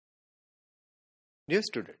Dear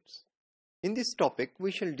students, in this topic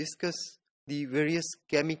we shall discuss the various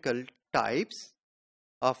chemical types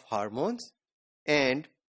of hormones and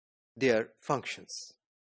their functions.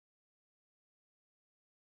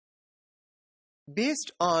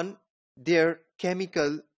 Based on their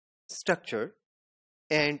chemical structure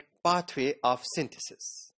and pathway of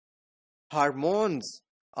synthesis, hormones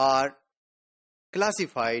are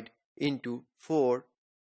classified into four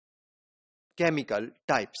chemical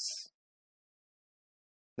types.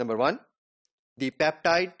 Number 1, the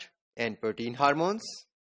peptide and protein hormones.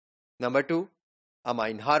 Number 2,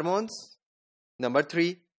 amine hormones. Number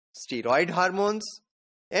 3, steroid hormones.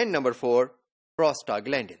 And number 4,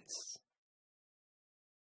 prostaglandins.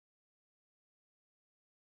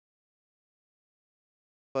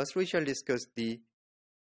 First, we shall discuss the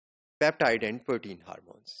peptide and protein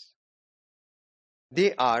hormones.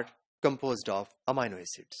 They are composed of amino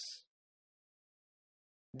acids.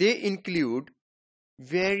 They include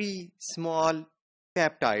very small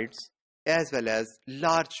peptides as well as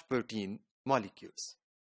large protein molecules.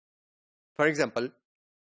 For example,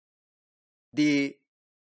 the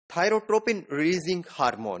thyrotropin releasing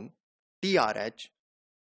hormone TRH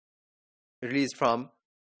released from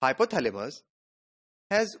hypothalamus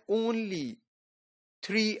has only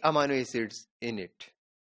 3 amino acids in it.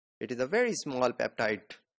 It is a very small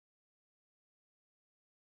peptide.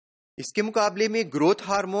 इसके मुकाबले में growth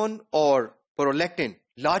hormone और prolactin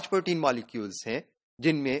large protein molecules हैं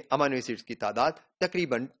जिनमें amino acids की तादाद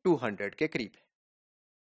तकरीबन 200 के करीब है.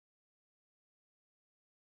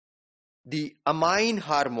 The amine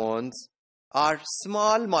hormones are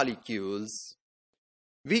small molecules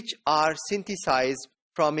which are synthesized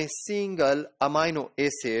from a single amino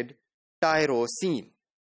acid, tyrosine.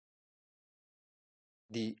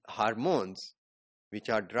 The hormones which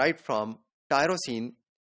are derived from tyrosine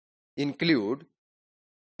include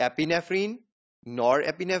epinephrine,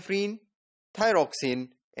 norepinephrine, thyroxine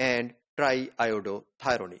and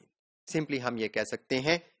triiodothyronine. Simply हम ये कह सकते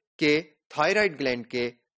हैं कि थायराइड ग्लैंड के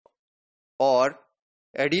और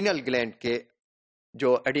adrenal gland के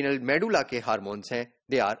जो एडिनल मेडुला के हार्मोन्स हैं,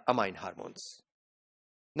 they are amine hormones.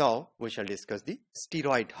 Now we shall discuss the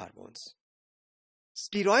steroid hormones.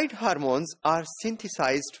 Steroid hormones are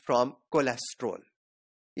synthesized from cholesterol.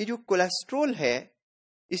 ये जो कोलेस्ट्रॉल है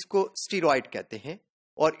इसको स्टीरॉइड कहते हैं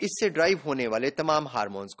और इससे ड्राइव होने वाले तमाम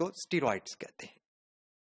हार्मोन्स को स्टीरॉइड्स कहते हैं.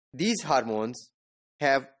 These hormones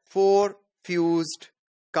have 4 fused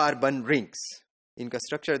carbon rings. इनका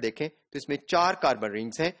स्ट्रक्चर देखें तो इसमें 4 कार्बन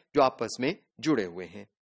रिंग्स हैं जो आपस में जुड़े हुए हैं.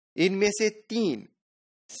 इनमें से 3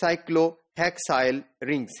 साइक्लोहेक्साइल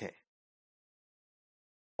रिंग्स हैं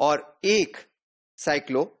और 1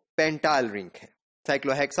 साइक्लोपेंटाइल रिंग है.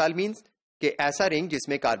 साइक्लोहेक्साइल मींस कि ऐसा रिंग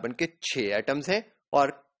जिसमें कार्बन के 6 एटम्स हैं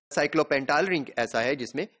और साइक्लोपेंटाइल रिंग ऐसा है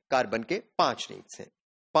जिसमें कार्बन के 5 रिंग्स हैं,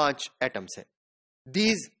 5 एटम्स हैं.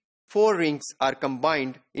 These 4 rings are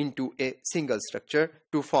combined into a single structure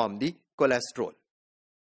to form the cholesterol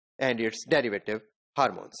and its derivative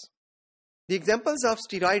hormones. The examples of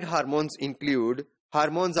steroid hormones include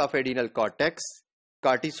hormones of adrenal cortex,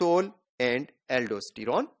 cortisol and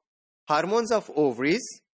aldosterone, hormones of ovaries,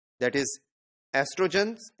 that is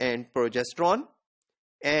estrogens and progesterone,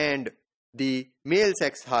 and the male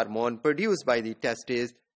sex hormone produced by the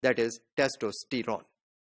testes, that is testosterone.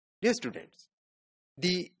 Dear students,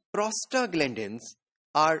 the prostaglandins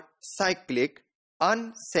are cyclic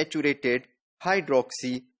unsaturated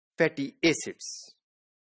hydroxy fatty acids.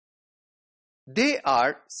 They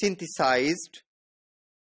are synthesized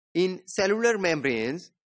in cellular membranes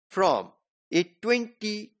from a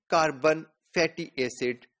 20 carbon fatty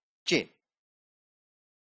acid chain.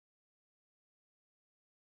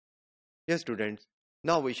 Yes, students,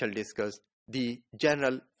 now we shall discuss the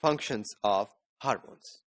general functions of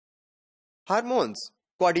hormones. Hormones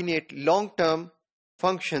coordinate long-term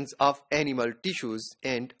functions of animal tissues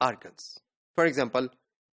and organs. For example,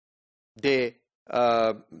 they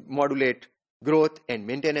modulate growth and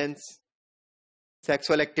maintenance,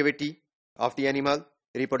 sexual activity of the animal,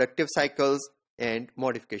 reproductive cycles, and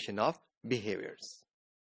modification of behaviors.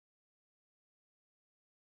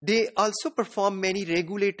 They also perform many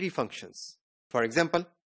regulatory functions. For example,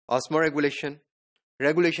 osmoregulation,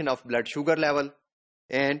 regulation of blood sugar level,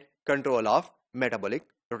 and control of metabolic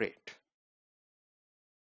rate.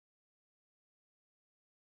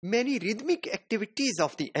 Many rhythmic activities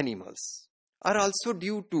of the animals are also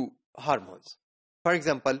due to hormones. For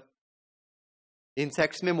example,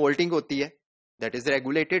 insects में molting होती है, that is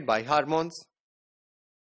regulated by hormones.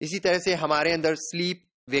 इसी तरह से हमारे अंदर sleep,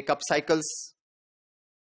 wake up cycles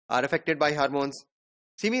are affected by hormones.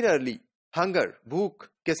 Similarly, hunger, भूख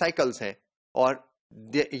के cycles हैं और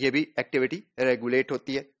ये भी एक्टिविटी रेगुलेट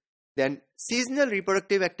होती है. Then seasonal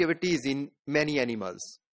reproductive activities in many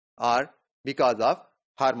animals are because of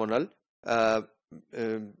hormonal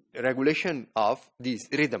regulation of these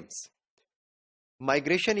rhythms.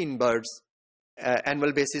 Migration in birds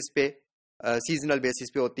annual basis पे seasonal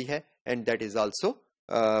basis पे होती है, and that is also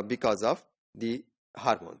because of the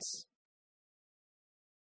hormones.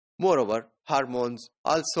 Moreover, hormones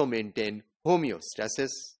also maintain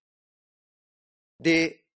homeostasis.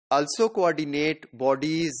 They also coordinate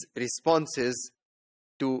body's responses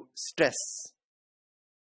to stress.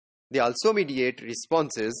 They also mediate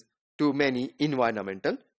responses to many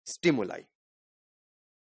environmental stimuli.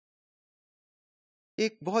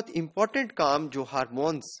 एक बहुत important काम जो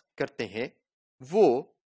hormones करते हैं वो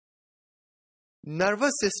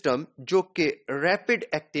नर्वस सिस्टम जो कि rapid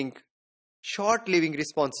acting short living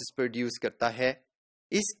responses produce करता है,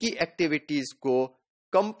 इसकी एक्टिविटीज को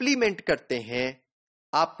कंप्लीमेंट करते हैं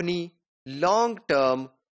अपनी लॉन्ग टर्म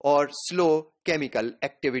और स्लो केमिकल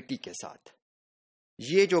एक्टिविटी के साथ.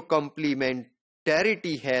 ये जो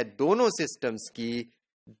कंप्लीमेंटैरिटी है दोनों सिस्टम्स की,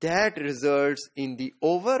 that results in the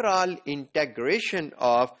overall integration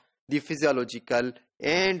of the physiological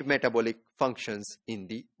and metabolic functions in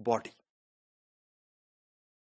the body.